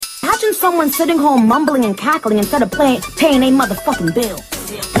Imagine someone sitting home mumbling and cackling instead of paying a motherfucking bill.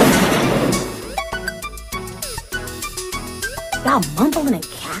 Y'all mumbling and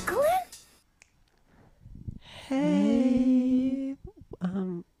cackling? Hey,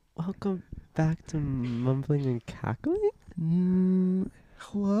 welcome back to Mumbling and Cackling.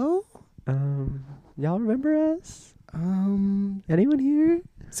 Hello? Y'all remember us? Anyone here?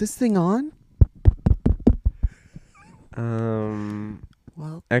 Is this thing on?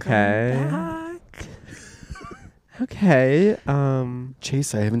 Welcome Okay. back. Okay.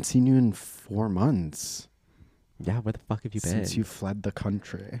 Chase, I haven't seen you in 4 months. Yeah, where the fuck have you been? Since you fled the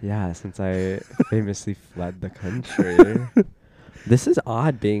country. Yeah, since I famously fled the country. This is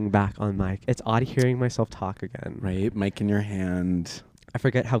odd being back on mic. It's odd hearing myself talk again. Right? Mic in your hand. I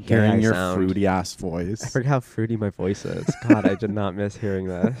forget how gay I Hearing your sound. fruity ass voice. I forget how fruity my voice is. God, I did not miss hearing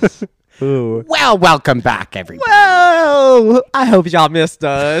this. Ooh. Well, welcome back, everybody. Well, I hope y'all missed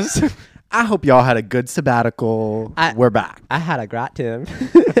us. I hope y'all had a good sabbatical. We're back. I had a great time.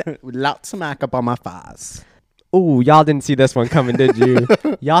 With lots of makeup on my face. Ooh, y'all didn't see this one coming, did you?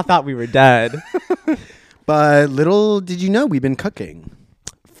 Y'all thought we were dead. But little did you know, we've been cooking.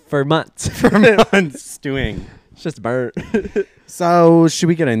 For months. For months. Stewing. It's just burnt. So, should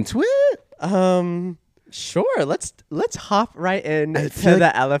we get into it? Sure. Let's hop right in I to feel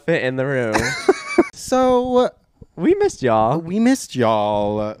the elephant in the room. So, We missed y'all. we missed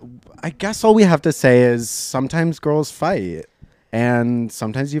y'all. I guess all we have to say is sometimes girls fight. And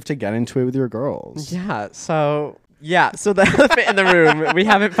sometimes you have to get into it with your girls. Yeah, so the elephant in the room, we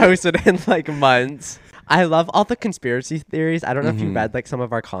haven't posted in like months. I love all the conspiracy theories. I don't know if you read like some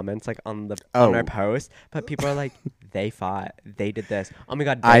of our comments like on our post, but people are like, they fought, they did this. Oh my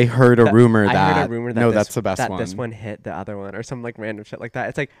god! I heard a rumor I that. heard a rumor that No, this, that's the best that one. this one hit the other one or some like random shit like that.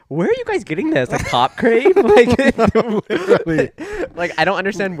 It's like, where are you guys getting this? Like Pop Crave? Like, Literally. like I don't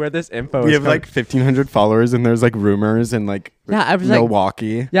understand where this info We is have like 1,500 followers, and there's like rumors and like I was like,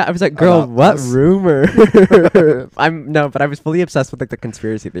 Milwaukee. yeah, I was like, girl, about what us. rumor? But I was fully obsessed with like the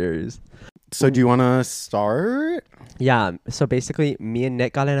conspiracy theories. So do you want to start? Yeah, so basically me and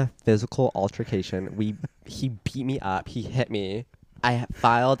Nick got in a physical altercation. He beat me up, he hit me. I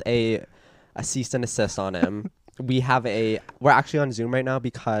filed a cease and desist on him. We're actually on Zoom right now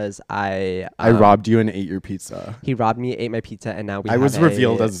because I robbed you and ate your pizza. he robbed me, ate my pizza, and now I was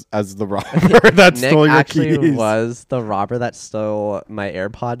revealed as the robber that Nick stole your actually keys. was the robber that stole my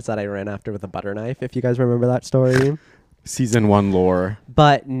AirPods that I ran after with a butter knife, if you guys remember that story. Season 1 lore.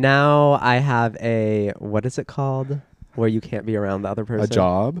 But now I have what is it called? Where you can't be around the other person. A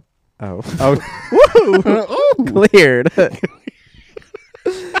job. Oh. Oh. Woo! Cleared.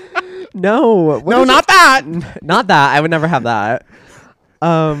 No. No, not that. Not that. I would never have that.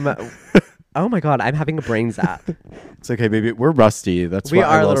 Oh my god, I'm having a brain zap. It's okay, baby. We're rusty. That's We what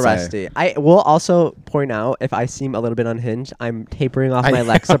I are a will little say. rusty. I will also point out, if I seem a little bit unhinged, I'm tapering off my I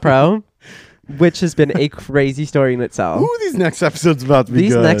Lexapro, which has been a crazy story in itself. Ooh, these next episodes about to be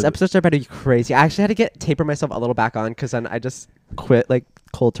These good. next episodes are about to be crazy. I actually had to taper myself a little back on because then I just quit like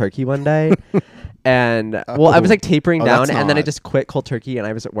cold turkey one day. And I was like tapering down, that's and then I not. just quit cold turkey, and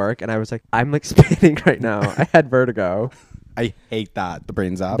I was at work, and I was like, I'm like spinning right now. I had vertigo. I hate that. The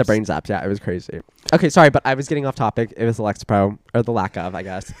brain zaps. The brain zaps, yeah, it was crazy. Okay, sorry, but I was getting off topic. It was the Lexapro, or the lack of, I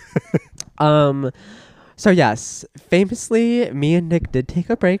guess. So yes, famously, me and Nick did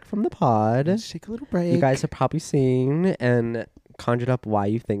take a break from the pod. Let's take a little break. You guys have probably seen and conjured up why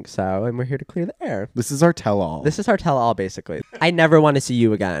you think so, and we're here to clear the air. This is our tell-all. This is our tell-all, basically. I never want to see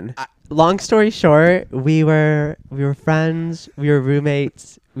you again. Long story short, we were friends, we were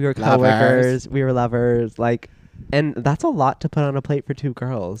roommates, we were coworkers, we were lovers, and that's a lot to put on a plate for two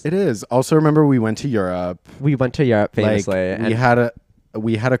girls. It is. Also, remember we went to Europe. We went to Europe famously. Like,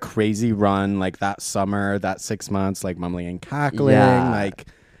 we had a crazy run like that summer, that 6 months, like mumbling and cackling. Yeah. Like,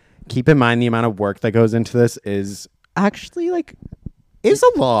 keep in mind the amount of work that goes into this is actually a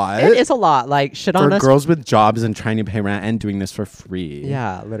lot. it is a lot. Like shit for on us. girls with jobs and trying to pay rent and doing this for free.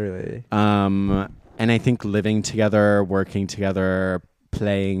 Yeah, literally. And I think living together, working together,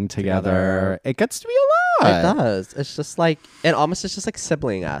 playing together, it gets to be a lot. It does. It's just like it almost is just like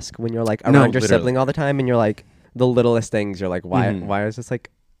sibling-esque when you're like No, around your literally. sibling all the time, and you're like the littlest things. You're like, why is this like,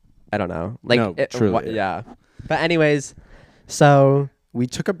 I don't know. Like, No, truly. yeah. But anyways, so We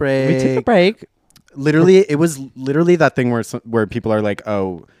took a break. we took a break. Literally, it was literally that thing where people are like,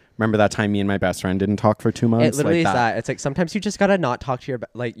 "Oh, remember that time me and my best friend didn't talk for 2 months?" It literally like is that. It's like sometimes you just gotta not talk to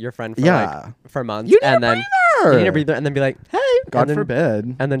your friend for Yeah. for months, You need and a then breather. you need a breather, and then be like, hey, God and then,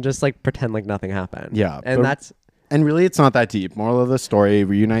 forbid. and then just like pretend like nothing happened. Yeah, and but- that's And really, it's not that deep. Moral of the story: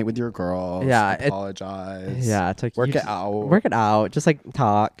 reunite with your girls. Yeah, apologize. it's like work you it just out. Work it out. Just like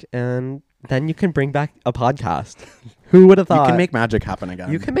talk, and then you can bring back a podcast. Who would have You thought? can make magic happen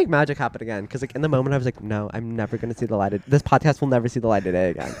again. You can make magic happen again. Because like in the moment, I was like, no, I'm never gonna see the light. This podcast will never see the light of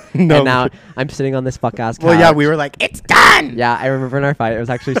day again. No. And now I'm sitting on this fuck ass couch. Well, yeah, we were like, it's done. Yeah, I remember in our fight, it was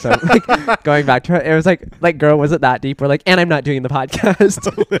actually so like going back to it. It was like, girl, was it that deep? We're like, and I'm not doing the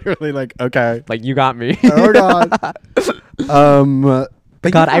podcast. Literally, like, okay. Like you got me. Oh God.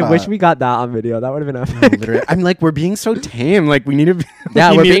 But God, yeah. I wish we got that on video. That would have been epic. Literally, I'm like, we're being so tame. Like, we need to. Be,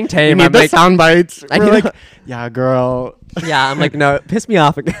 Yeah, we we're need- being tame. We need I'm the like- sound bites. I We're know. like, yeah, girl. Yeah, I'm like, no, piss me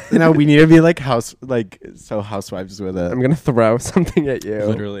off again. You know, we need to be like so housewives with it. I'm gonna throw something at you.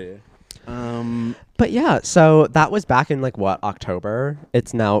 Literally. But yeah, so that was back in like what, October?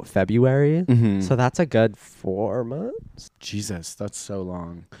 It's now February. Mhm. So that's a good 4 months. Jesus, that's so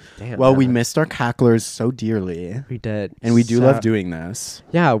long. Damn. Well, we man. missed our cacklers so dearly, We did. and we do So- love doing this.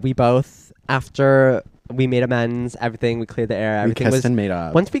 Yeah, we both, after we made amends, everything, we cleared the air, We everything kissed was and made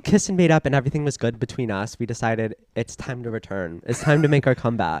up. Once we kissed and made up and everything was good between us, we decided it's time to return. It's time to make our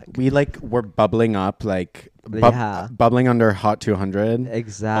comeback. We were bubbling up, like Yeah. bubbling under Hot 200.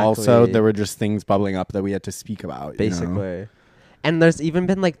 Exactly. Also, there were just things bubbling up that we had to speak about. Basically. And there's even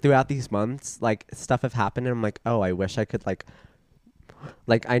been like throughout these months, like stuff have happened and I'm like, oh, I wish I could like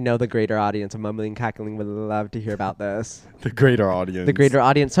I know the greater audience of Mumbling and Cackling would love to hear about this. the greater audience. The greater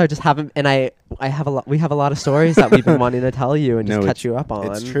audience. So I just haven't, and I have a lot. We have a lot of stories that we've been wanting to tell you and just No, catch you up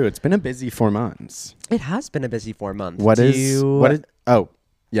on. It's true. It's been a busy 4 months. It has been a busy 4 months. What Do is? you, What is? Oh,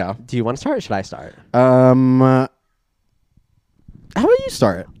 yeah. Do you want to start? Or should I start? How about you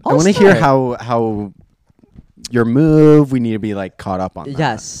start? I I'll want to hear start. how your move. We need to be like caught up on that.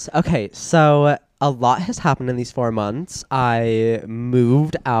 Yes. Okay. So a lot has happened in these 4 months. I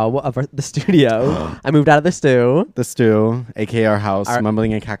moved out of the studio. I moved out of the stew. The stew, aka our house, Our-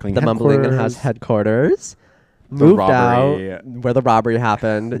 Mumbling and Cackling. The Mumbling and House headquarters. The Moved robbery. out where the robbery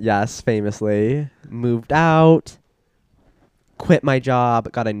happened. Yes, famously. Moved out. Quit my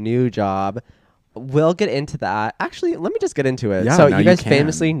job. Got a new job. We'll get into that. Actually, let me just get into it. Yeah, So now you you guys can.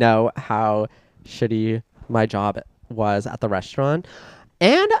 famously know how shitty my job was at the restaurant.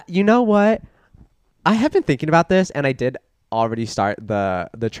 And you know what? I have been thinking about this, and I did already start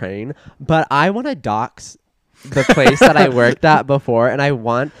the train, but I want to dox the place that I worked at before, and I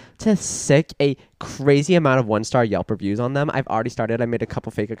want to sick a crazy amount of 1-star Yelp reviews on them. I've already started. I made a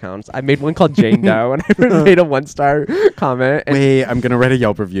couple fake accounts. I made one called Jane Doe, and I made a 1-star comment. And Wait, I'm gonna write a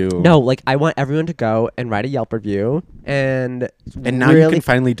Yelp review. no, like I want everyone to go and write a Yelp review, and now you really- can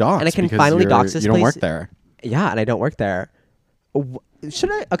finally dox. and I can because finally you're- dox this You don't place. work there. Yeah, and I don't work there.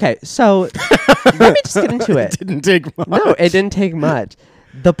 Should I? Okay, so let me just get into it. It didn't take much. No, it didn't take much.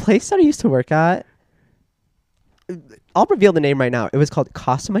 The place that I used to work at, I'll reveal the name right now. It was called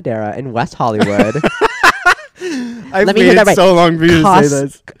Casa Madera in West Hollywood. I've Let me waited get that right. so long for you to say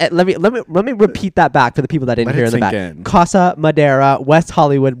this. Let me repeat that back for the people that didn't Let hear it in the back. sink in. Casa Madera, West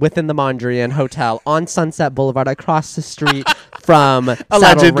Hollywood, within the Mondrian Hotel on Sunset Boulevard, across the street from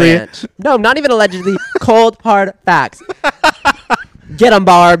Allegedly. Saddle Ranch. No, not even allegedly. Cold hard facts. Get 'em,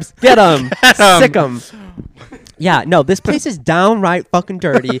 Barbs. Get 'em. Sick 'em. Yeah, no, this place is downright fucking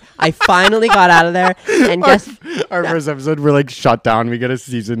dirty. I finally got out of there, and guess Our first episode, we're like shut down. We get a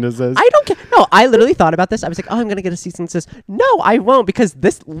cease and desist. I don't care. No, I literally thought about this. I was like, oh, I'm gonna get a cease and desist. No, I won't, because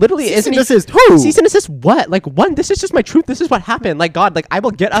this literally Cease isn't and desist who? Cease and desist what? Like, one, this is just my truth. This is what happened. Like, God, like I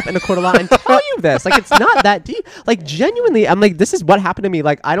will get up in a court of law and tell you this. Like, it's not that deep. Like, genuinely, I'm like, this is what happened to me.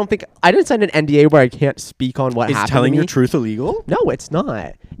 Like, I didn't sign an NDA where I can't speak on what Is happened. telling to your me. truth illegal? No, it's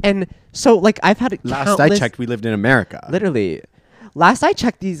not. And so, like, I've had Last countless, I checked, we lived in America. literally. Last I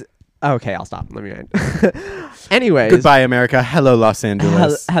checked, these. Okay, I'll stop. Let me end. Anyways. Goodbye, America. Hello, Los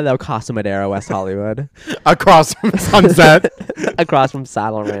Angeles. Hello, Casa Madera, West Hollywood. Across from Sunset. Across from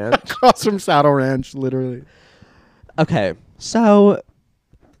Saddle Ranch. Across from Saddle Ranch, literally. Okay, so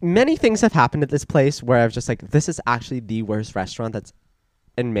many things have happened at this place where I was just like, this is actually the worst restaurant that's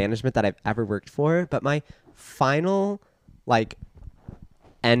in management that I've ever worked for. But my final, like,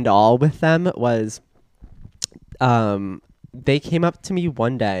 end all with them was, they came up to me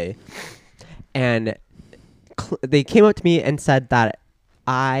one day and they came up to me and said that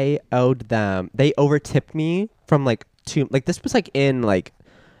I owed them, they overtipped me from like this was like in like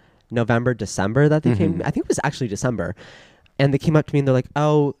November, December that they came. I think it was actually December. And they came up to me and they're like,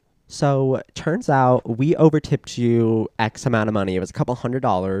 oh, so turns out we overtipped you X amount of money. It was a couple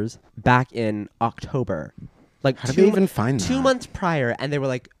 $100 back in October. Like How did they even find that? 2 months prior. And they were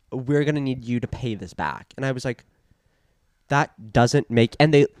like, we're going to need you to pay this back. And I was like, that doesn't make,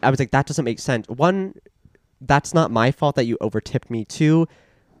 I was like, that doesn't make sense. One, that's not my fault that you overtipped me. 2,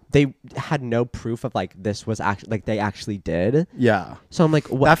 they had no proof of like this was actually like they actually did. Yeah. So I'm like,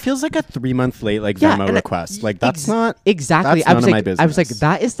 what? That feels like a 3-month late like Yeah, Venmo and request. Like that's not exactly. That's I none was of like, my I was like, business.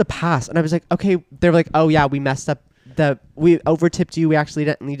 that is the past, and I was like, okay. They're like, oh yeah, we messed up. We overtipped you. We actually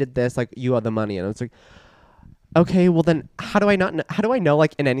did this. Like you owe the money, and I was like, okay, well then, how do I know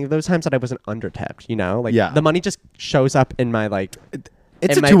like in any of those times that I wasn't undertipped? You know, like Yeah. the money just shows up in my like.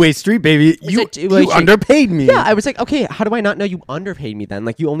 It's in a my- two-way street, baby. You a two-way street. underpaid me. Yeah, I was like, okay, how do I not know you underpaid me then?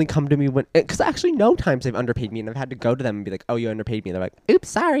 Like, you only come to me when... Because I actually know times they've underpaid me, and I've had to go to them and be like, oh, you underpaid me. And they're like, oops,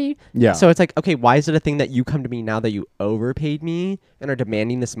 sorry. Yeah. So it's like, okay, why is it a thing that you come to me now that you overpaid me and are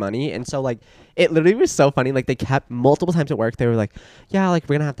demanding this money? And so, like, it literally was so funny. Like, they kept multiple times at work, they were like, yeah, like,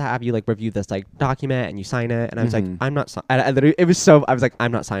 we're going to have you, like, review this, like, document, and you sign it. And I was like, I'm not... I literally... It was so... I was like,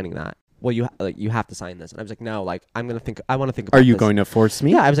 I'm not signing that. Well, you have to sign this. And I was like, no, like, I want to think about Are you this. going to force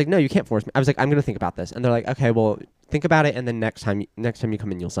me? Yeah, I was like, no, you can't force me. I was like, I'm gonna think about this, and they're like, okay, well, think about it, and then next time you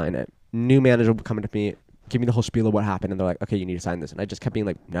come in, you'll sign it. New manager will come into me, give me the whole spiel of what happened, and they're like, okay, you need to sign this, and I just kept being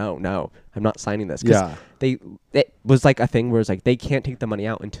like, no, I'm not signing this. 'Cause Yeah. it was like a thing where it's like they can't take the money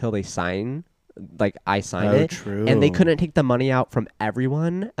out until they sign. Like I signed it, true. and they couldn't take the money out from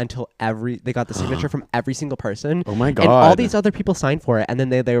everyone until they got the signature from every single person. Oh my And all God. these other people signed for it, and then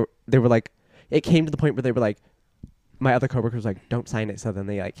they were like, it came to the point where they were like, my other coworker was like, don't sign it, so then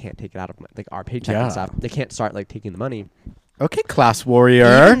they like can't take it out of like our paycheck Yeah. and stuff. They can't start like taking the money. Okay, class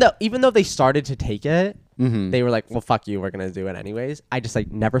warrior. Even though they started to take it, Mhm. they were like, well, fuck you, we're gonna do it anyways. I just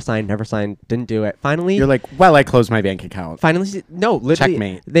like never signed, didn't do it. Finally, You're like, well, I closed my bank account. no, literally,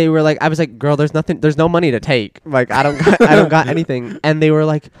 Checkmate. they were like, I was like, girl, there's no money to take. Like, I don't got anything. And they were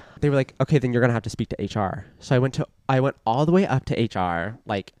like, okay, then you're gonna have to speak to HR. So I went all the way up to HR,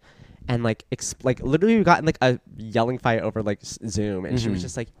 like, and like, literally we got in like a yelling fight over like Zoom, and she was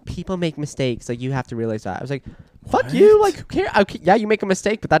just like, people make mistakes, like you have to realize that. I was like, fuck you, like, who cares? Okay, yeah, you make a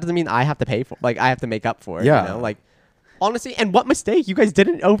mistake, but that doesn't mean I have to pay for, like, I have to make up for it. Yeah. You know, like. Honestly, and what mistake? You guys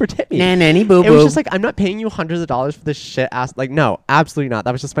didn't overtip me. Nanny boo It was boo. just like, I'm not paying you hundreds of dollars for this shit ass. Like, no, absolutely not.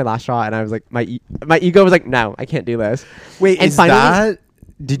 That was just my last straw, and I was like, my ego was like, no, I can't do this. Wait, and is that?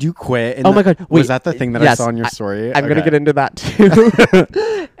 Did you quit? Oh my God! Wait, was that the thing that I yes, saw on your story? I'm gonna Okay. get into that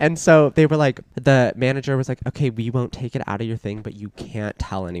too. And so they were like, the manager was like, okay, we won't take it out of your thing, but you can't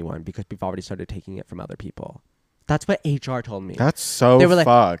tell anyone because we've already started taking it from other people. That's what HR told me. That's so they were like,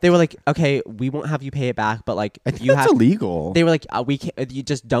 fucked. They were like, okay, we won't have you pay it back, but like, I think you that's have. illegal. They were like, we can't. You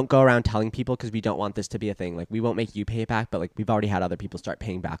just don't go around telling people because we don't want this to be a thing. Like, we won't make you pay it back, but like, we've already had other people start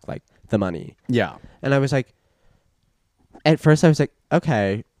paying back like the money. Yeah. And I was like, at first I was like,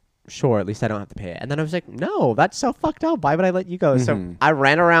 okay, sure, at least I don't have to pay it. And then I was like, no, that's so fucked up. Why would I let you go? So I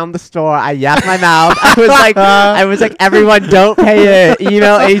ran around the store. I yapped my mouth. I was like, everyone, don't pay it.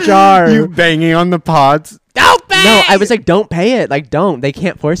 Email HR. You banging on the pods. Don't pay. No, I was like, don't pay it. Like, don't. They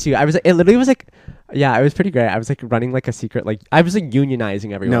can't force you. I was. It literally was like. Yeah, it was pretty great. I was like running like a secret, like I was like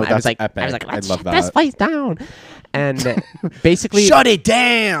unionizing everyone. No, I was that's like, epic. I was like, let's I love shut this that. place down. And basically, Shut it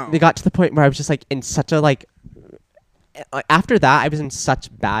down. they got to the point where I was just like in such a like after that I was in such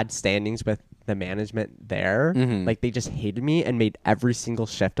bad standings with the management there. Like they just hated me and made every single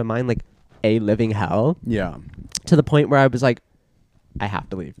shift of mine like a living hell, Yeah. to the point where I was like, I have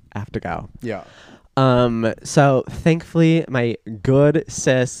to leave. I have to go. Yeah. So thankfully my good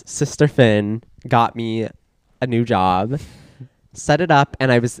sister Finn got me a new job, set it up,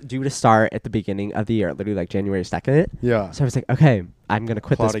 and I was due to start at the beginning of the year, literally like January 2nd. Yeah. So I was like, okay, I'm going to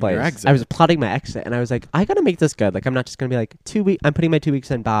quit Plotting this your place. exit. I was plotting my exit, and I was like, I got to make this good. Like, I'm not just going to be like, 2 weeks, I'm putting my 2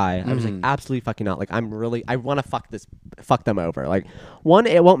 weeks in, bye. I was like, absolutely fucking not. Like, I want to fuck them over. Like, one,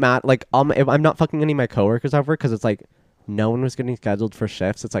 it won't matter. Like, if I'm not fucking any of my coworkers over, because it's like, no one was getting scheduled for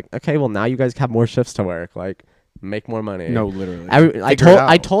shifts. It's like, okay, well, now you guys have more shifts to work. Like, make more money. No, literally. I Figure it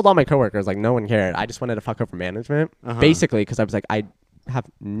out. told all my coworkers, like, no one cared. I just wanted to fuck over management, basically, because I was like, I have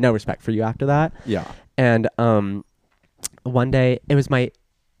no respect for you after that. Yeah. And one day it was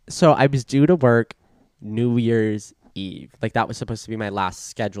so I was due to work New Year's Eve. Like that was supposed to be my last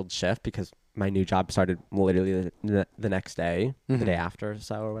scheduled shift because my new job started literally the next day, the day after,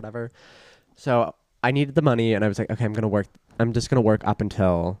 so or whatever. So I needed the money, and I was like, okay, I'm just gonna work up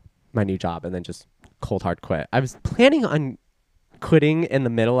until my new job, and then just cold hard quit. I was planning on quitting in the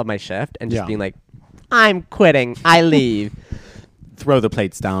middle of my shift and just Yeah. being like, I'm quitting. I leave. Throw the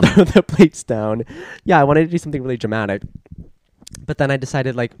plates down. The plates down. Yeah, I wanted to do something really dramatic. But then I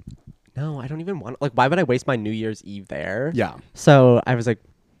decided, like, no, I don't even want... Like, why would I waste my New Year's Eve there? Yeah. So I was like,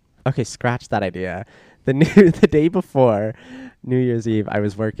 okay, scratch that idea. The day before New Year's Eve, I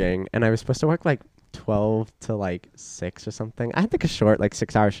was working, and I was supposed to work, like, 12 to, like, 6 or something. I had, like, a short, like,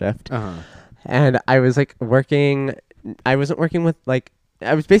 6-hour shift. Uh-huh. and I was like working. I wasn't working with like.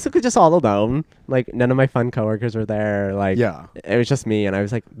 I was basically just all alone. Like none of my fun coworkers were there. Like it was just me, and I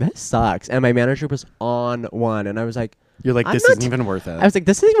was like, this sucks. And my manager was on one, and I was like, you're like, I'm this not isn't even worth it. I was like,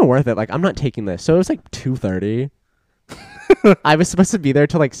 this isn't even worth it. Like I'm not taking this. So it was like 2:30. I was supposed to be there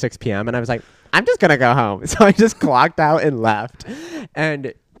till like 6 p.m. and I was like, I'm just gonna go home. So I just clocked out and left.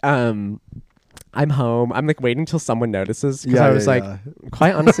 And I'm home. I'm like waiting till someone notices because I was like,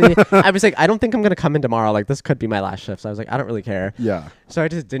 quite honestly, I was like, I don't think I'm gonna come in tomorrow. Like this could be my last shift. So I was like, I don't really care. Yeah. So I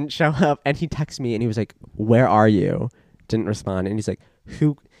just didn't show up. And he texted me and he was like, where are you? Didn't respond. And he's like,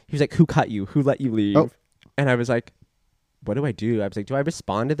 who? He was like, who cut you? Who let you leave? Oh. And I was like, what do I do? I was like, do I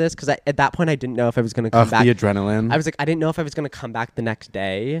respond to this? Because at that point, I didn't know if I was going to come back. The adrenaline. I was like, I didn't know if I was going to come back the next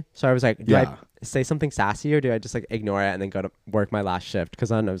day. So I was like, do I say something sassy or do I just like ignore it and then go to work my last shift? Because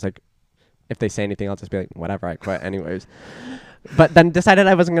then I was like, if they say anything, I'll just be like, whatever, I quit anyways. But then decided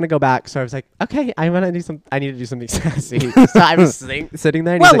I wasn't going to go back. So I was like, okay, I need to do something sassy. So I was sitting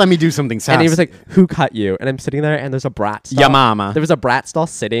there. And well, let me do something sassy. And he was like, who cut you? And I'm sitting there and there's a brat stall. Ya mama. There was a brat stall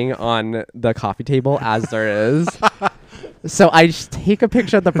sitting on the coffee table as there is. So I just take a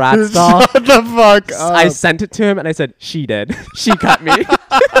picture of the brat stall. Shut the fuck up. I sent it to him and I said, she did. She cut me.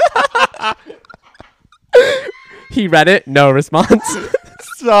 He read it. No response.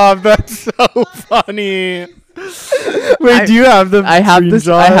 Stop. That's so funny. Wait, do you have the I have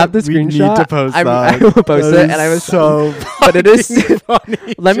screenshot? I have the We screenshot. need to post that. I will post it. And I was so but it is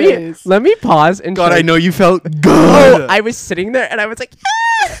funny. let me pause and God, show I know you felt good. Oh, I was sitting there and I was like,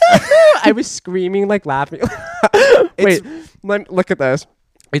 I was screaming, like laughing. Wait, look at this.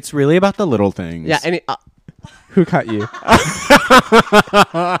 It's really about the little things. Yeah, and who cut you?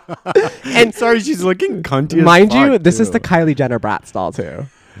 And sorry, she's looking cunty. Mind you, this is the Kylie Jenner brat stall too.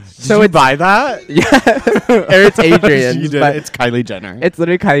 So it's buy that? Yeah, or it's Adrian's. But it's Kylie Jenner. It's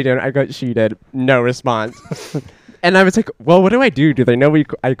literally Kylie Jenner. I got she did. No response. And I was like, well, what do I do? Do they know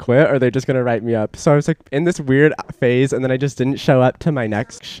I quit or are they just going to write me up? So I was like in this weird phase and then I just didn't show up to my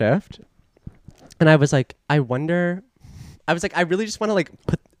next shift. And I was like, I really just want to like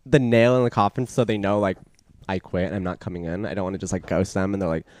put the nail in the coffin so they know like I quit and I'm not coming in. I don't want to just like ghost them and they're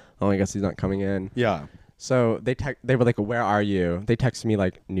like, oh, I guess he's not coming in. Yeah. So they were like, where are you? They texted me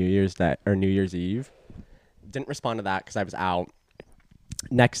like New Year's Eve. Didn't respond to that because I was out.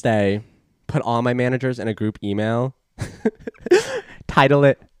 Next day, put all my managers in a group email. Title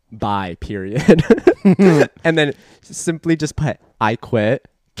it bye, period. And then simply just put I quit,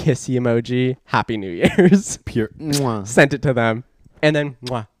 kissy emoji, Happy New Year's. Sent it to them. And then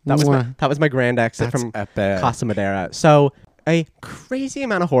that was my grand exit from Casa Madera. So a crazy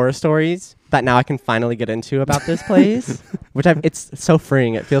amount of horror stories that now I can finally get into about this place, which it's so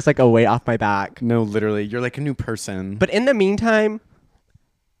freeing. It feels like a weight off my back. No, literally, you're like a new person. But in the meantime,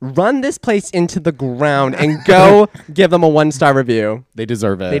 run this place into the ground and go give them a 1-star review. They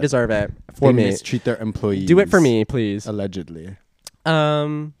deserve it. They deserve it for me. Mistreat their employees. Do it for me, please. Allegedly.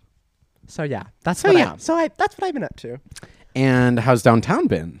 So yeah, that's what I've been up to. And how's downtown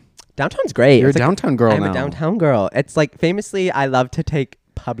been? Downtown's great. You're a downtown girl now. I'm a downtown girl. It's like famously, I love to take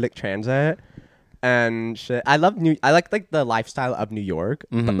public transit and shit. I like the lifestyle of New York,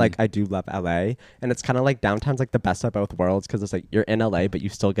 but like I do love LA, and it's kind of like downtown's like the best of both worlds because it's like you're in LA, but you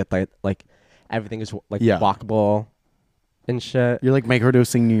still get like everything is like walkable and shit. You're like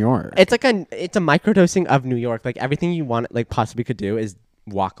microdosing New York. It's a microdosing of New York. Like everything you want like possibly could do is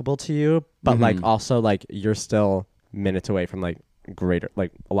walkable to you, but like also like you're still minutes away from like greater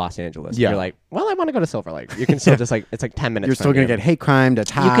like Los Angeles. You're like, well, I want to go to Silver Lake. You can still just like it's like 10 minutes. You're still gonna get hate crime,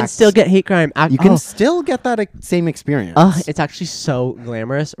 attacked. You can still get hate crime. You can still get that same experience. It's actually so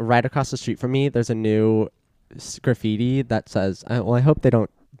glamorous. Right across the street from me, there's a new graffiti that says, well, I hope they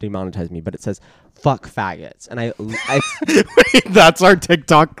don't demonetize me, but it says "fuck faggots," and Wait, that's our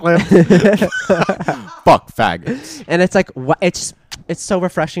TikTok clip. Fuck faggots, and it's like it's so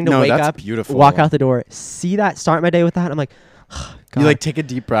refreshing to wake up, beautiful. Walk out the door, see that, start my day with that. And I'm like, oh, God. You like take a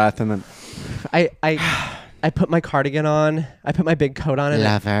deep breath and then I put my cardigan on, I put my big coat on, and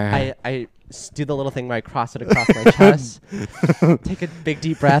Lover. I do the little thing where I cross it across my chest, take a big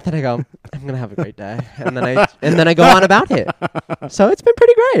deep breath, and I go, I'm gonna have a great day, and then I go on about it. So it's been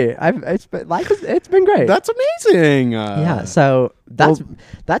pretty great. It's been great. That's amazing. Yeah. So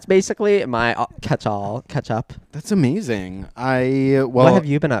that's basically my catch up. That's amazing. What have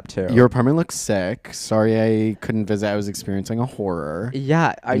you been up to? Your apartment looks sick. Sorry I couldn't visit. I was experiencing a horror.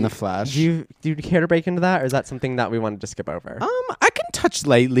 Yeah. In the flesh. Do you care to break into that, or is that something that we wanted to skip over? I can touch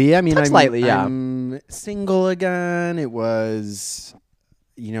lightly. I mean, lightly, yeah. I'm single again. It was,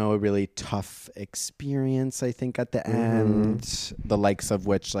 a really tough experience, I think, at the end, the likes of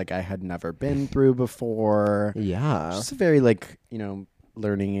which like I had never been through before. Yeah. Just a very like,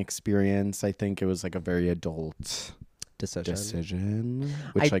 learning experience. I think it was like a very adult decision,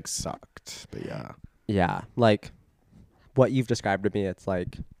 which like sucked. But yeah. Yeah. Like what you've described to me, it's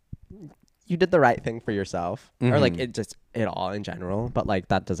like you did the right thing for yourself, or like it all in general, but like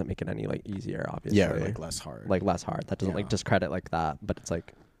that doesn't make it any like easier, obviously. Yeah, or, like less hard. That doesn't like discredit like that, but it's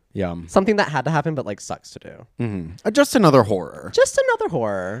like something that had to happen, but like sucks to do. Just another horror.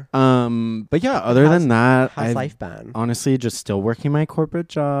 But yeah, other than that, how's I've life been? honestly just still working my corporate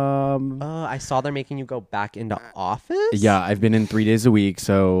job. I saw they're making you go back into office. Yeah, I've been in 3 days a week,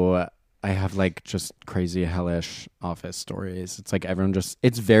 so I have like just crazy hellish office stories. It's like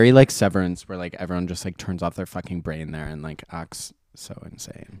it's very like Severance, where like everyone just like turns off their fucking brain there and like acts so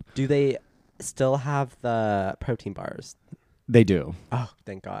insane. Do they still have the protein bars? They do. Oh,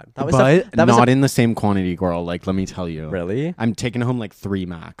 thank God. But not in the same quantity, girl. Like, let me tell you. Really? I'm taking home like 3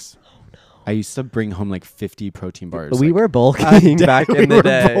 max. Oh, no. I used to bring home like 50 protein bars. We were bulking back in the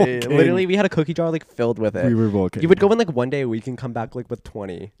day. Bulking. Literally, we had a cookie jar like filled with it. We were bulking. You would go in like one day a week and come back like with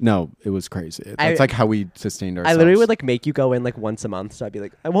 20. No, it was crazy. That's like how we sustained ourselves. I literally would like make you go in like once a month. So I'd be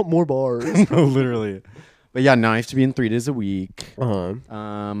like, I want more bars. No, literally. But yeah, now I have to be in 3 days a week.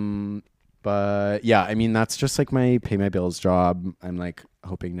 But yeah, I mean, that's just like my pay my bills job. I'm like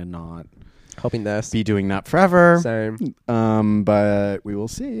hoping to not be doing that forever. Same. But we will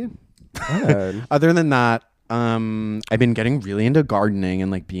see. Other than that, I've been getting really into gardening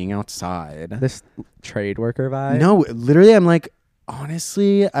and like being outside. This trade worker vibe? No, literally, I'm like,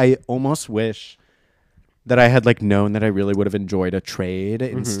 honestly, I almost wish that I had like known that I really would have enjoyed a trade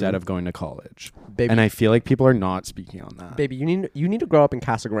instead of going to college. Baby. And I feel like people are not speaking on that. Baby, you need to grow up in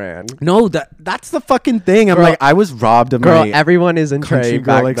Casa Grande. No, that's the fucking thing. I'm Girl, like, I was robbed of Girl, my everyone is in country trade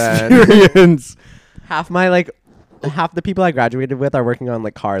girl back then. experience. Half the people I graduated with are working on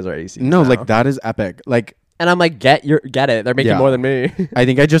like cars or ACs. No, now. like that is epic. Like, and I'm like, get it. They're making more than me. I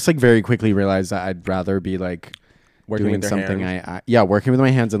think I just like very quickly realized that I'd rather be like working doing with something working with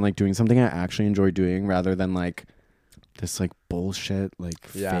my hands and like doing something I actually enjoy doing rather than like this like bullshit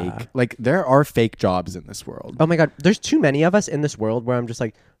fake. Like there are fake jobs in this world. Oh my God, there's too many of us in this world where I'm just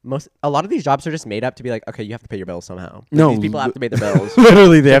like a lot of these jobs are just made up to be like, okay, you have to pay your bills somehow. No, these people have to pay their bills.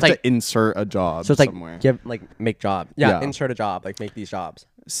 Literally, they have like, to insert a job. So it's somewhere. make job. Yeah, insert a job. Like make these jobs.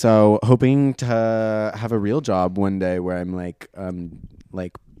 So hoping to have a real job one day where I'm like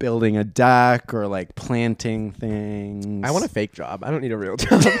building a deck or like planting things. I want a fake job. I don't need a real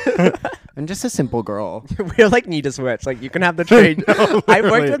job. I'm just a simple girl. We like need to switch. Like you can have the trade. No, I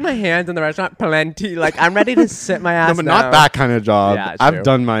worked with my hands in the restaurant plenty. Like I'm ready to sit my ass No, but down. not that kind of job. Yeah, I've true.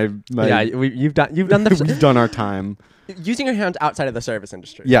 done my yeah. You've done the we've done our time. using your hands outside of the service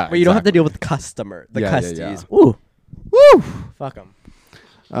industry. Yeah, where you don't have to deal with the custies. Yeah. Ooh, woo, fuck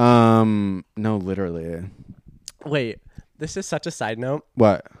them. No, literally. Wait, this is such a side note.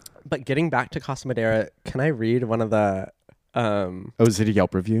 What? But getting back to Casa Madera, can I read one of the is it a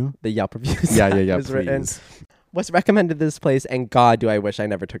Yelp review? the Yelp reviews? Yeah, was written? What's recommended this place, and God, do I wish I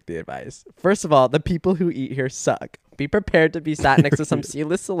never took the advice. First of all, the people who eat here suck. Be prepared to be sat next to some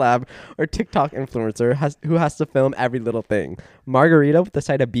C-list celeb or TikTok influencer who has to film every little thing. Margarita with the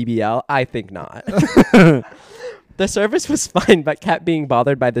side of BBL? I think not. The service was fine, but kept being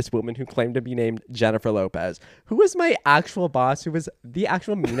bothered by this woman who claimed to be named Jennifer Lopez, who was my actual boss, who was the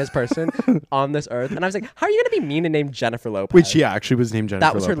actual meanest person on this earth. And I was like, how are you going to be mean and named Jennifer Lopez? Wait, she actually was named Jennifer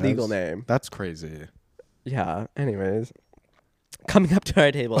That was Lopez? her legal name. That's crazy. Yeah, anyways. Coming up to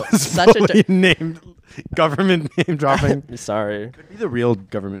our table. Fully named government name dropping. Sorry. Could be the real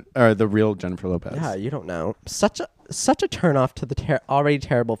government or the real Jennifer Lopez. Yeah, you don't know. Such a turn off to the already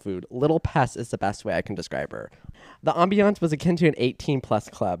terrible food. Little Pest is the best way I can describe her. The ambiance was akin to an 18-plus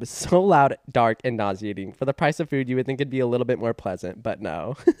club. So loud, dark, and nauseating. For the price of food, you would think it'd be a little bit more pleasant, but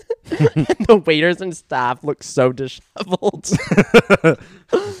no. The waiters and staff look so disheveled.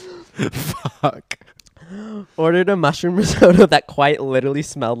 Fuck. Ordered a mushroom risotto that quite literally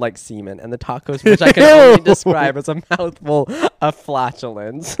smelled like semen, and the tacos, which I can only describe as a mouthful of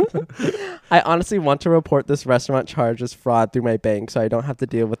flatulence. I honestly want to report this restaurant charge as fraud through my bank so I don't have to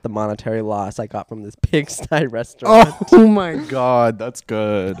deal with the monetary loss I got from this pigsty restaurant. Oh my God, that's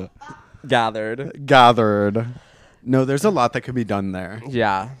good. Gathered. No, there's a lot that could be done there.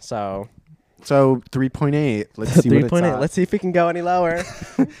 Yeah, so 3.8. Let's see what it's 3.8. at. Let's see if we can go any lower.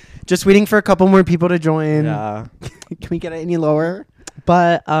 Just waiting for a couple more people to join. Yeah. Can we get it any lower?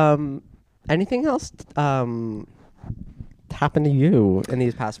 But anything else happened to you in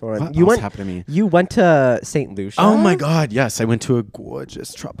these past 4 months? What You else went. happened to me? You went to St. Lucia. Oh my God! Yes, I went to a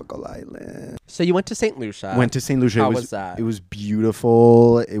gorgeous tropical island. So you went to St. Lucia. Went to St. Lucia. How It was that? It was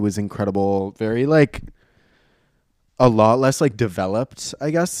beautiful. It was incredible. Very like a lot less like developed, I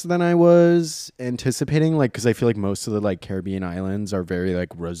guess, than I was anticipating. Like, because I feel like most of the like Caribbean islands are very like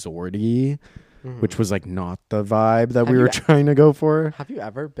resorty, which was like not the vibe that we Have were you- trying to go for. Have you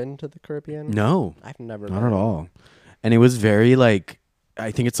ever been to the Caribbean? No, I've never. not been. at all. And it was very like,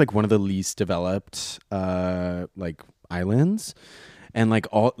 I think it's like one of the least developed like islands. And like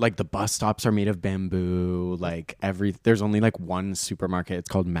all like the bus stops are made of bamboo. Like there's only like one supermarket. It's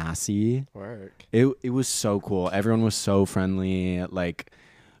called Massey. Work. It was so cool. Everyone was so friendly. Like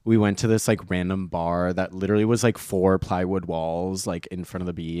we went to this like random bar that literally was like 4 plywood walls like in front of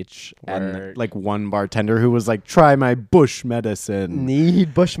the beach. Work. And like one bartender who was like, try my bush medicine.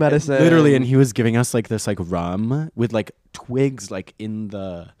 Need bush medicine. Literally, and he was giving us like this like rum with like twigs like in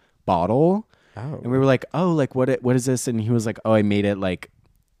the bottle. Oh. And we were like, oh, like what is this? And he was like, oh, I made it like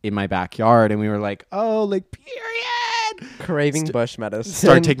in my backyard. And we were like, oh, like period. Craving bush medicine.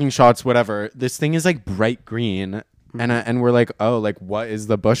 Start taking shots, whatever. This thing is like bright green. And we're like, oh, like what is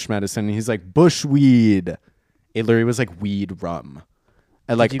the bush medicine? And he's like, bushweed. It literally was like weed rum.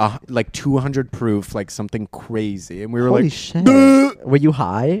 At like like 200 proof, like something crazy. And we were Holy like, shit. Were you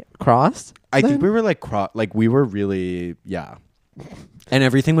high? Crossed? I think we were like like we were really, yeah. And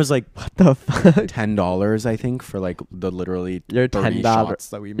everything was like What the fuck? $10, I think, for like the literally Your 30 $10 shots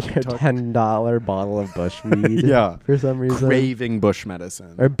that we Your took. $10 bottle of bushweed. Yeah. For some reason. Craving bush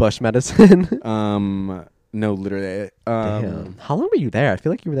medicine. Or bush medicine. No, literally. Damn. How long were you there? I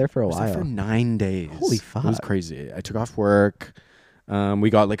feel like you were there for a I was there while. for 9 days. Holy It was fuck. crazy. I took off work. We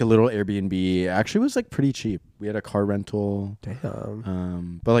got like a little Airbnb. Actually, it was like pretty cheap. We had a car rental.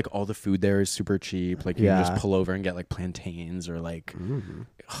 Damn. But like all the food there is super cheap. Like you can Yeah. just pull over and get like plantains or like.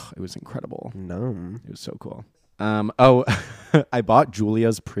 It was incredible. No. It was so cool. Oh, I bought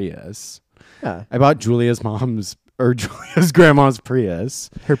Julia's Prius. Yeah. I bought Julia's grandma's Prius.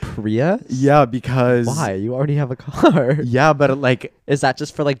 Her Prius? Yeah, because Why? You already have a car. Yeah, but like, Is that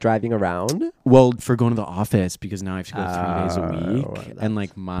just for like driving around? well, for going to the office because now I have to go 3 days a Oh, week, and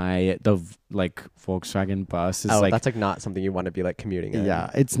like the Volkswagen bus is Oh, like that's like not something you want to be like commuting in. yeah,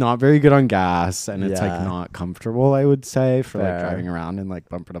 it's not very good on gas, and it's like Yeah. not comfortable. I would say for Fair. like driving around and like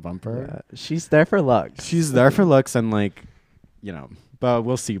bumper to bumper. Yeah. She's there for looks. She's there for looks and like, you know. But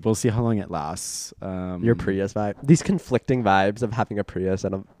we'll see. We'll see how long it lasts. Your Prius vibe. These conflicting vibes of having a Prius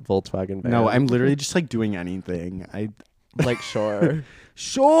and a Volkswagen van. No, I'm literally just like doing anything. like sure.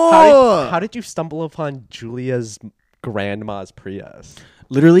 Sure. How did you stumble upon Julia's grandma's Prius?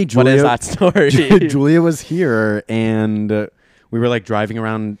 Literally, Julia. What is that story? Julia was here, and we were like driving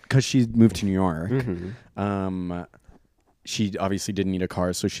around because she moved to New York. She obviously didn't need a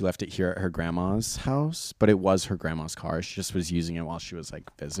car, so she left it here at her grandma's house. But it was her grandma's car. She just was using it while she was like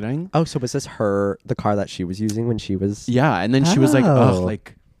visiting. Oh, so was this the car that she was using when she was? Yeah, and then she was like, Oh. "Oh,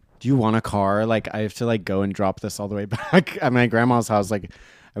 like, do you want a car? Like, I have to like go and drop this all the way back at my grandma's house. Like,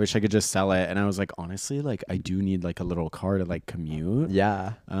 I wish I could just sell it." And I was like, honestly, like, I do need like a little car to like commute.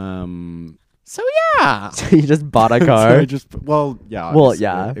 Yeah. So yeah. So you just bought a So car. I just well, yeah. Well, obviously,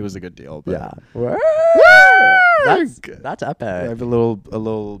 yeah. It was a good deal. But yeah. That's I epic. have a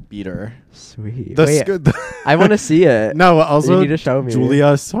little beater. Sweet. The Wait, sc- I want to see it. No, also You need to show me.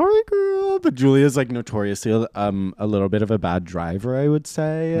 Julia. Sorry, girl, but Julia's like notoriously a little bit of a bad driver, I would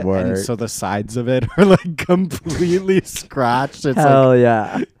say. And Word. so the sides of it are like completely scratched. It's Hell like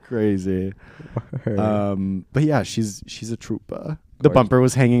yeah. crazy. Word. But yeah, she's a trooper. The bumper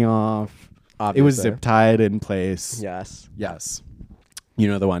was hanging off. It was Obviously. zip tied in place. Yes. Yes. You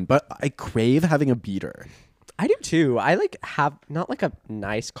know the one. But I crave having a beater. I do too. I like have not like a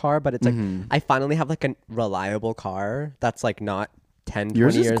nice car, but it's like I finally have like a reliable car that's like not 10,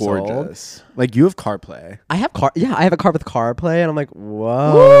 Yours 20 is years gorgeous. old. Like you have CarPlay. I have I have a car with CarPlay, and I'm like,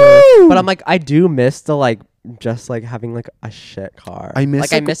 whoa. But I'm like, I do miss the like just like having like a shit car. I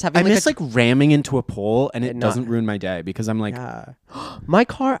miss I miss having like ramming into a pole and it not- doesn't ruin my day because I'm like yeah. My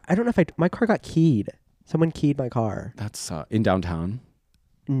car, I don't know if my car got keyed. Someone keyed my car. that's in downtown.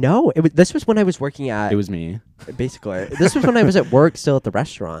 No, this was when I was working at It was me. basically. This was when I was at work still at the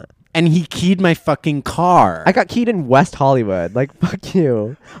restaurant. And he keyed my fucking car. I got keyed in West Hollywood. Like, fuck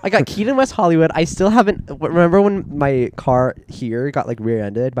you. I got keyed in West Hollywood. I still haven't. Remember when my car here got like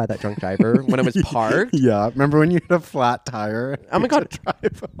rear-ended by that drunk driver when it was parked? Yeah, remember when you had a flat tire? Oh my God. To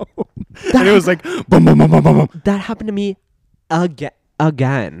drive home? And it was like boom, boom, boom, boom, boom, boom. That happened to me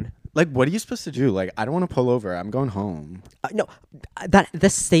again. Like, what are you supposed to do? Like, I don't want to pull over. I'm going home. No, that the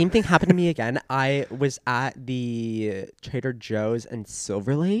same thing happened to me again. I was at the Trader Joe's in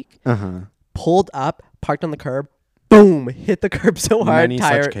Silver Lake, pulled up, parked on the curb, boom, hit the curb so hard. Many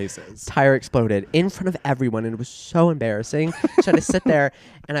such cases. Tire exploded in front of everyone, and it was so embarrassing. So I had to sit there,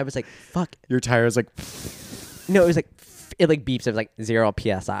 and I was like, "Fuck." Your tire is like. No, it was like it like beeps. It was like 0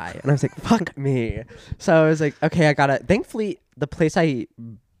 psi, and I was like, "Fuck me." So I was like, "Okay, I gotta." Thankfully, the place I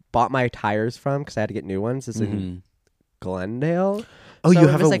bought my tires from, because I had to get new ones, is in Glendale. Oh, So you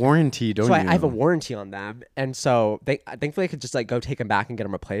it have was a like, warranty, don't so you? I have a warranty on them, and so thankfully I could just like go take them back and get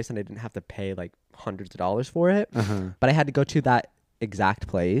them replaced, and I didn't have to pay like hundreds of dollars for it. But I had to go to that exact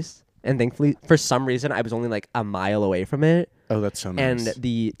place, and thankfully for some reason I was only like a mile away from it. Oh, that's so nice. And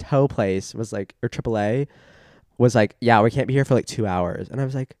the tow place was like, or AAA was like, yeah, we can't be here for like 2 hours, and I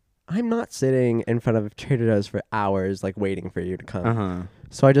was like, I'm not sitting in front of Trader Joe's for hours like waiting for you to come.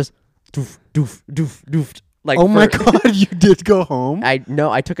 So I just doofed. Like, oh my God, you did go home? I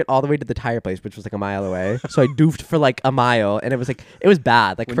took it all the way to the tire place, which was like a mile away. So I doofed for like a mile, and it was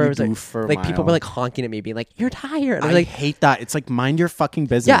bad. Like, When for you it was like, doof for a like people mile. were like honking at me, being like, "You're tired." And I I was like, hate that. It's like, mind your fucking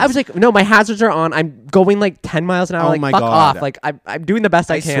business. "Yeah." I was like, "No, my hazards are on. I'm going like 10 miles an hour. Oh like, my fuck God. off. Like, I'm doing the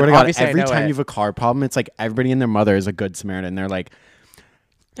best I can." swear to God, Obviously, every I know time it. you have a car problem, it's like everybody and their mother is a good Samaritan. They're like,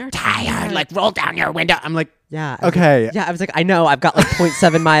 They're tired. like, roll down your window. I'm like, Yeah. I was okay. like, yeah, I was like, I know. I've got like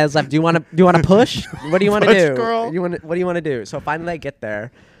 0.7 miles left. Do you want to push? What do you want to Push, do? girl. What do you want to do? So finally, I get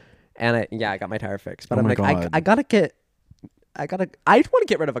there, and I got my tire fixed. But Oh I'm my like, God. I just want to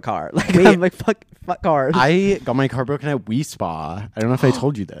get rid of a car. Like, I'm like, fuck cars. I got my car broken at Wii Spa. I don't know if I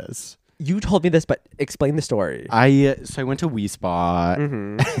told you this. You told me this, but explain the story. I went to Wii Spa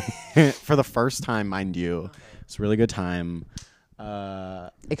Mm-hmm. for the first time, mind you. It's a really good time.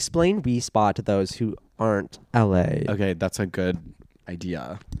 Explain Wii Spa to those who aren't LA. Okay, that's a good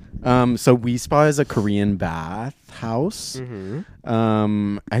idea. So Wii Spa is a Korean bath house.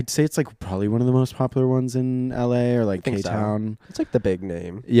 I'd say it's like probably one of the most popular ones in LA or like think so. K-Town. It's like the big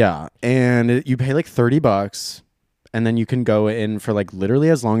name. Yeah, and you pay like $30, and then you can go in for like literally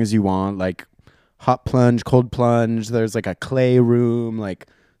as long as you want. Like hot plunge, cold plunge. There's like a clay room, like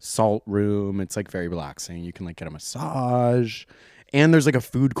salt room. It's like very relaxing. You can like get a massage, and there's like a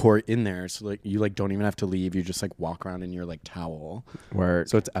food court in there, so like you like don't even have to leave. You just like walk around in your like towel. Work.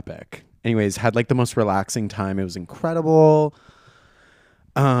 So it's epic. Anyways, had like the most relaxing time. It was incredible.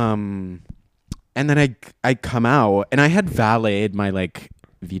 And then I come out, and I had valeted my like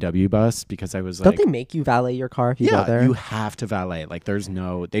VW bus because I was like, Don't they make you valet your car if you go there? you have to valet. Like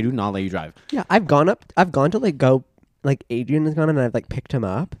they do not let you drive. Yeah, I've gone to like go, like Adrian has gone and I've like picked him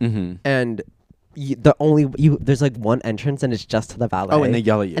up, and there's like one entrance and it's just to the valet. Oh, and they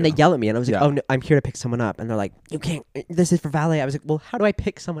yell at you. And they yell at me, and I was like, Yeah. "Oh, no, I'm here to pick someone up," and they're like, "You can't. This is for valet." I was like, "Well, how do I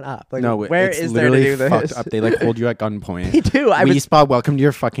pick someone up? Like, No, where it's is there to literally do fucked this?" up. They like hold you at gunpoint. They do. I Wii was Spa, welcome to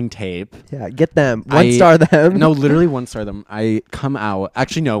your fucking tape. yeah. Get them. One star them. No, literally 1-star them. I come out.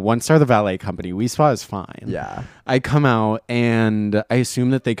 Actually, no, 1-star the valet company. Wii Spa is fine. Yeah. I come out, and I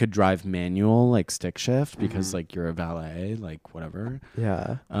assume that they could drive manual, like stick shift, because like you're a valet, like whatever.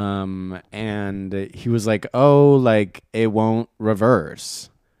 Yeah. And he was like, "Oh, like it won't reverse."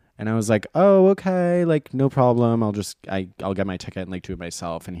 And I was like, "Oh, okay, like no problem. I'll get my ticket and like do it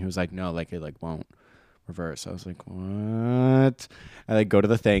myself." And he was like, "No, like it like won't reverse." I was like, "What?" I like go to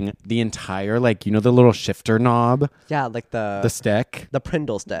the thing, the entire like the little shifter knob, Yeah, like the stick, the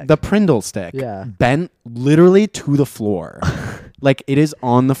Prindle stick. the Prindle stick, Yeah. bent literally to the floor. Like it is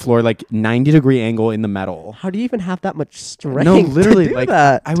on the floor, like 90-degree angle in the metal. How do you even have that much strength? No, literally, to do like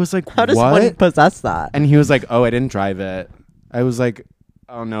that? I was like, How does what? one possess that? And he was like, "Oh, I didn't drive it." I was like,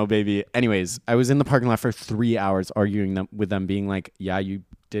 "Oh no, baby." Anyways, I was in the parking lot for 3 hours arguing with them, being like, "Yeah, you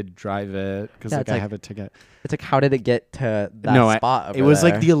did drive it because Yeah, like it's I like- have a ticket." It's like, how did it get to that No, spot? it over was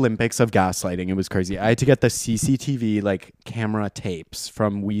there? like the Olympics of gaslighting. It was crazy. I had to get the CCTV like camera tapes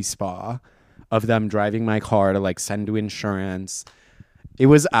from Wii Spa of them driving my car to like send to insurance. It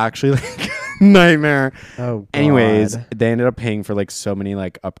was actually like nightmare. Oh, God. Anyways, they ended up paying for like so many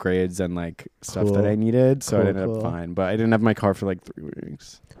like upgrades and like stuff that Cool. I needed, so Cool, it ended cool. up fine. But I didn't have my car for like 3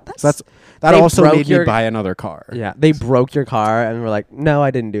 weeks. That's, So that they also broke made me your- buy another car. yeah. They broke your car and were like, "No,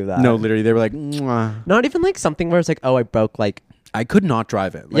 I didn't do that." No, literally, they were like, "Mwah." not even like something where it's like, "Oh, I broke like." I could not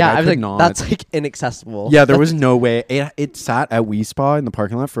drive it. Like, yeah, I was could like, not. that's like inaccessible. Yeah, there was no way. It sat at Wii Spa in the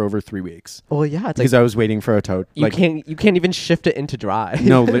parking lot for over 3 weeks Well, yeah, it's because like I was waiting for a tow. you can't even shift it into drive.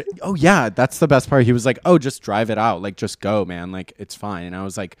 No. Oh yeah, that's the best part. He was like, "Oh, just drive it out. Like, just go, man. Like, it's fine." And I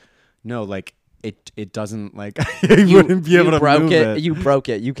was like, "No, like, it doesn't like you wouldn't be able to broke move it. it. You broke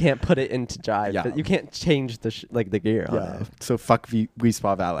it. You can't put it into drive. Yeah. You can't change the the gear on Yeah. it. So fuck Wii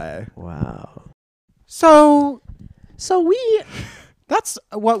Spa Valet. Wow. So So that's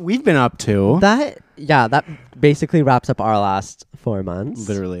what we've been up to. that basically wraps up our last 4 months.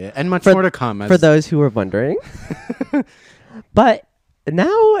 Literally, and much For- more to come. For those who were wondering. But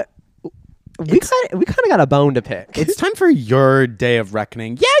now we kind of got a bone to pick. it's time for your day of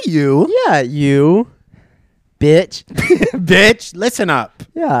reckoning. Yeah, you yeah, you bitch. bitch. Listen up.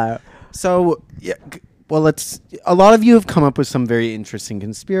 Yeah. So, yeah, well, a lot of you have come up with some very interesting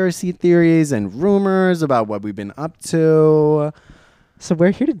conspiracy theories and rumors about what we've been up to. So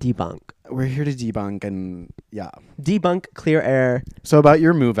we're here to debunk. We're here to debunk and Debunk, clear air. So about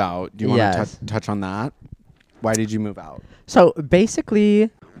your move out, do you want Yes. to touch on that? Why did you move out? So basically,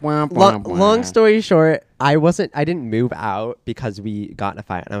 Wah, wah, wah. long story short, I didn't move out because we got in a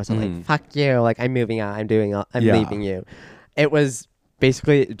fight, and I was like, "Fuck you!" Like I'm moving out. I'm Yeah. leaving you. It was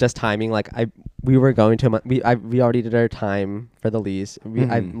basically just timing. Like we were going to we already did our time for the lease.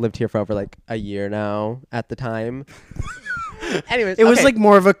 I've lived here for over like a year now at the time. Anyways, It was okay. like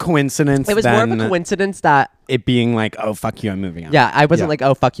more of a coincidence. It was more of a than coincidence that it being like, oh fuck you, I'm moving out. I wasn't Yeah. like,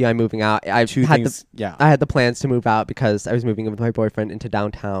 "Oh fuck you, I'm moving out." I Two had things. Yeah. I had the plans to move out because I was moving in with my boyfriend into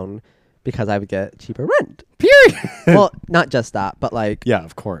downtown because I would get cheaper rent. Period. Well, not just that, but like Yeah,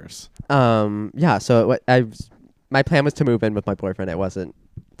 of course. so my plan was to move in with my boyfriend. It wasn't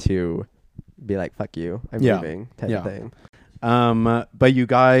to be like, "Fuck you, I'm Yeah. moving" type Yeah. of thing. But you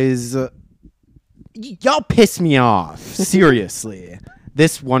guys, y'all piss me off. Seriously.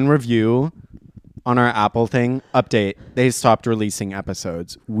 This one review on our Apple thing, update, they stopped releasing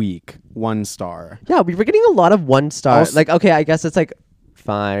episodes. Week, 1 star. Yeah, we were getting a lot of 1 star. Also- Like, okay, I guess it's like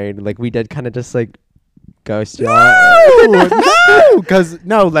fine. Like we did kind of just like ghost y'all. No! Because,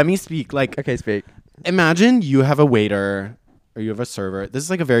 no, let me speak. Like, Okay, speak. imagine you have a waiter or you have a server. This is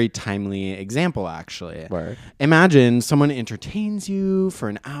like a very timely example, actually. Word. Imagine someone entertains you for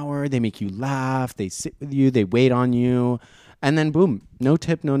an hour. They make you laugh. They sit with you. They wait on you. And then, boom, no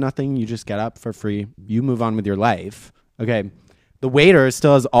tip, no nothing. You just get up for free. You move on with your life. Okay. The waiter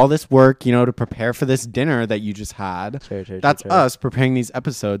still has all this work, to prepare for this dinner that you just had. True, That's true. us preparing these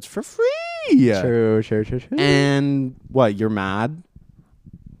episodes for free. True. And what? You're mad?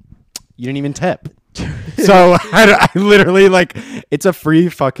 You didn't even tip. So I literally it's a free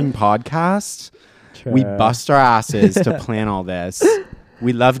fucking podcast. We True. bust our asses to plan all this.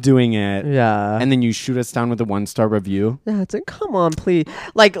 We love doing it. Yeah. And then you shoot us down with a 1-star review. Yeah, it's like, come on, please.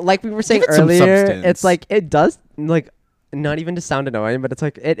 Like we were saying Give it some earlier, substance. it's like it does like not even to sound annoying, but it's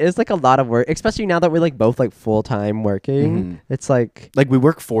like it is like a lot of work, especially now that we're like both like full time working. It's like Like we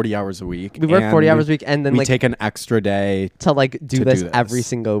work 40 hours a week. we work 40 and hours a week, and then we like take an extra day. to like do to this do every this.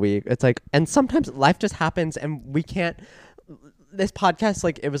 single week. It's like, and sometimes life just happens, and we can't. This podcast,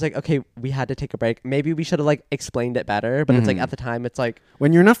 like, it was like, okay, we had to take a break. Maybe we should have like explained it better, but it's like at the time, it's like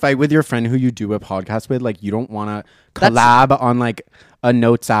When you're in a fight with your friend who you do a podcast with, like you don't want to That's- collab on like a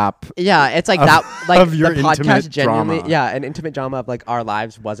notes app. yeah, it's like Of- that, like of your the podcast intimate genuinely, drama. yeah, an intimate drama of like our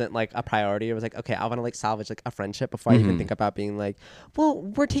lives wasn't like a priority. It was like, okay, I want to like salvage like a friendship before I even think about being like, well,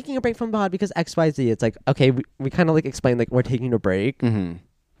 we're taking a break from pod because XYZ. It's like, okay, we kind of like explained like we're taking a break,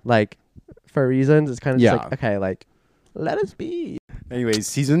 like for reasons. It's kind of just Yeah. like, okay, like let us be. Anyways,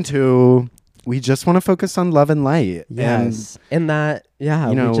 season 2, we just want to focus on love and light. Yes, in that, yeah,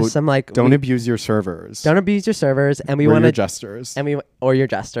 You know, we just Don't abuse your servers. don't abuse your servers, and we We're want your to jesters. or your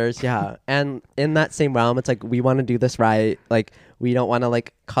jesters, yeah. And in that same realm, it's like we want to do this right. Like we don't want to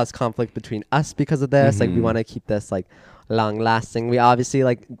like cause conflict between us because of this. Like we want to keep this like long lasting. We obviously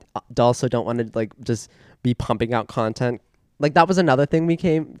like also don't want to like just be pumping out content. Like that was another thing we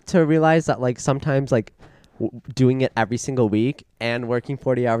came to realize, that like sometimes like doing it every single week and working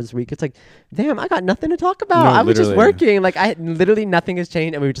 40 hours a week, it's like, damn, I got nothing to talk about. No, I was just literally. working. Like I literally nothing has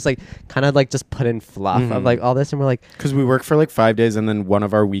changed, and we were just like kind of like just put in fluff of like all this, and we're like, Because we work for like 5 days, and then one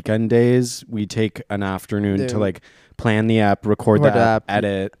of our weekend days, we take an afternoon to Dude. like plan the app, record the app,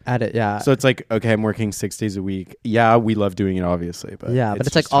 edit. edit, yeah. So it's like, okay, I'm working 6 days a week. Yeah, we love doing it, obviously, but yeah, but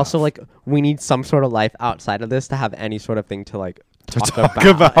it's like just also tough. like we need some sort of life outside of this to have any sort of thing to like talk, talk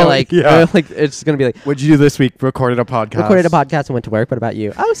about. about, Like, yeah. like it's gonna be like What'd you do this week? Recorded a podcast. recorded a podcast and went to work. What about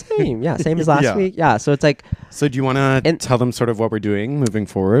you? Oh, same. Yeah, same as last Yeah. week. Yeah, so it's like So do you want to And- tell them sort of what we're doing moving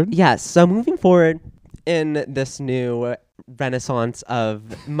forward? yes. So moving forward in this new renaissance of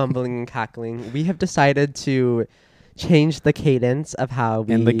mumbling and cackling, we have decided to change the cadence of how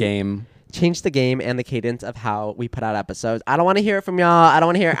we In the game. change the game and the cadence of how we put out episodes. I don't want to hear it from y'all. I don't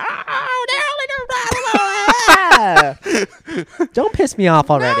want to hear. Don't piss me off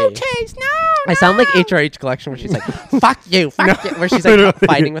already. Chase, no! I sound like HRH Collection where she's like, fuck you, fuck you, where she's like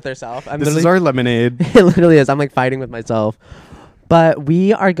fighting with herself. This is our lemonade. It literally is. I'm like fighting with myself. But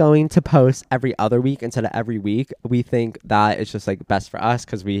we are going to post every other week instead of every week. We think that it's just like best for us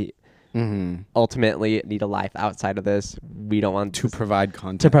because we ultimately need a life outside of this. We don't want to provide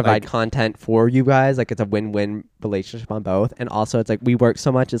content. To provide content for you guys. Like it's a win-win relationship on both. And also it's like we work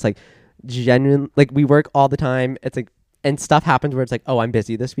so much. It's like genuine. Like we work all the time. It's like, and stuff happens where it's like, oh, I'm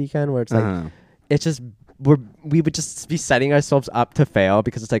busy this weekend. Where it's like, it's just we would just be setting ourselves up to fail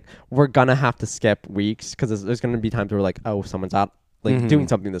because it's like we're gonna have to skip weeks because there's gonna be times where we're like, oh, someone's out like doing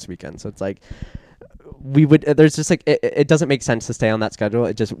something this weekend. So it's like we would. There's just like it doesn't make sense to stay on that schedule.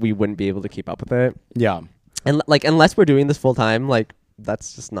 It just we wouldn't be able to keep up with it. Yeah, and like unless we're doing this full time, like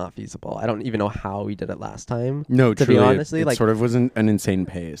that's just not feasible. I don't even know how we did it last time. No, to truly, be honestly, it like sort of was an insane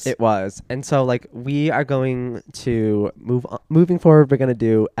pace. It was, and so like we are going to moving forward. We're gonna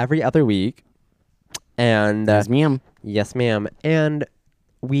do every other week. And yes, ma'am. Yes, ma'am. And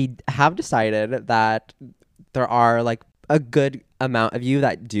we have decided that there are like a good amount of you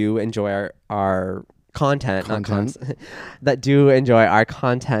that do enjoy our content. That do enjoy our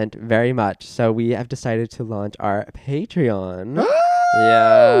content very much. So we have decided to launch our Patreon.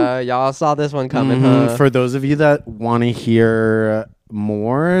 Yeah, y'all saw this one coming, huh? For those of you that want to hear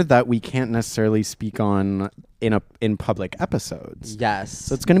more that we can't necessarily speak on in public episodes. Yes.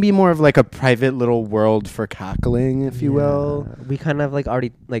 So it's going to be more of like a private little world for cackling, if you will. We kind of like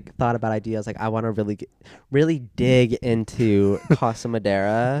already like thought about ideas. Like I want to really dig into Casa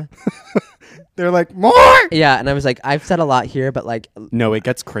Madera. They're like, more! Yeah, and I was like, I've said a lot here, but like... No, it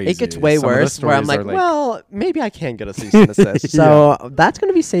gets crazy. It gets way worse, where I'm like, well, maybe I can get a cease and desist. So that's going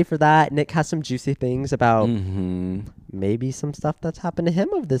to be safe for that. Nick has some juicy things about maybe some stuff that's happened to him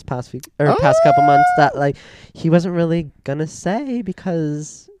over this past week, or past couple months that like he wasn't really going to say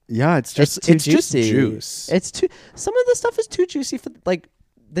because... Yeah, it's just juice. It's too... Some of the stuff is too juicy for like...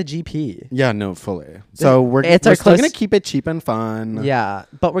 the GP. Yeah, no, fully. So we're still going to keep it cheap and fun. Yeah,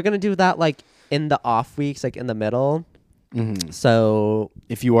 but we're going to do that like in the off weeks, like in the middle. So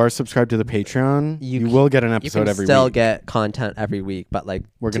if you are subscribed to the Patreon, you will get an episode every week. You can still get content every week, but like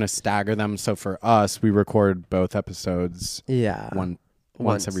we're going to stagger them. So for us, we record both episodes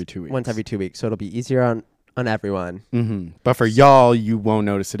once every 2 weeks. Once every 2 weeks. So it'll be easier on everyone. But for y'all, you won't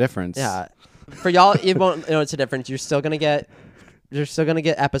notice a difference. Yeah. For y'all, you won't notice a difference. You're still going to get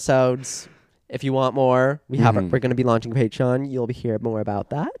episodes. If you want more, we're going to be launching Patreon. You'll be hearing more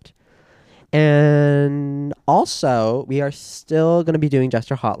about that. And also, we are still going to be doing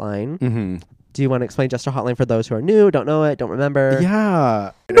Jester Hotline. Do you want to explain Jester Hotline for those who are new, don't know it, don't remember?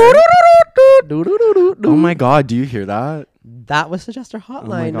 Yeah. Oh my God, do you hear that? That was the Jester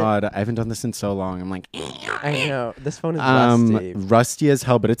Hotline. Oh my God, I haven't done this in so long. I'm like, I know. This phone is rusty. Rusty as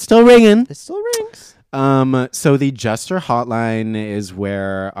hell, but it's still ringing. It still rings. So the Jester Hotline is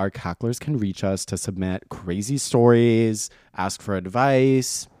where our cacklers can reach us to submit crazy stories, ask for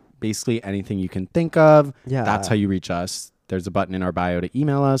advice, basically anything you can think of. Yeah. That's how you reach us. There's a button in our bio to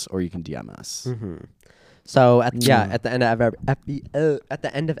email us, or you can DM us. So at the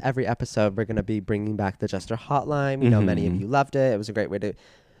end of every episode, we're gonna be bringing back the Jester Hotline. We know many of you loved it. It was a great way to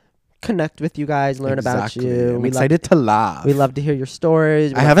connect with you guys, learn about you. I'm excited to laugh. We love to hear your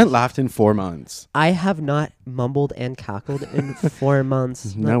stories. I haven't laughed in 4 months. I have not mumbled and cackled in 4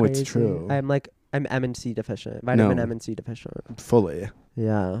 months. No, it's true. I'm M&C deficient. Vitamin M&C deficient. Fully.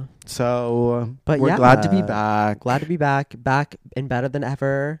 Yeah. So, but we're glad to be back. Glad to be back. Back and better than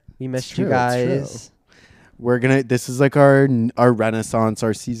ever. We missed you guys. This is like our renaissance,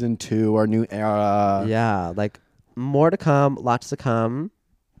 our season 2, our new era. Yeah. Like more to come, lots to come.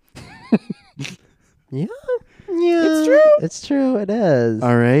 Yeah. It's true. It's true. It is.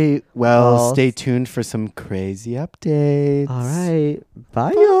 All right. Well, stay tuned for some crazy updates. All right.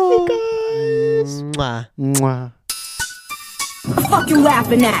 Bye, guys. Mwah. Mwah. What the fuck you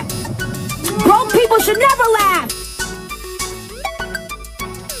laughing at? Broke people should never laugh.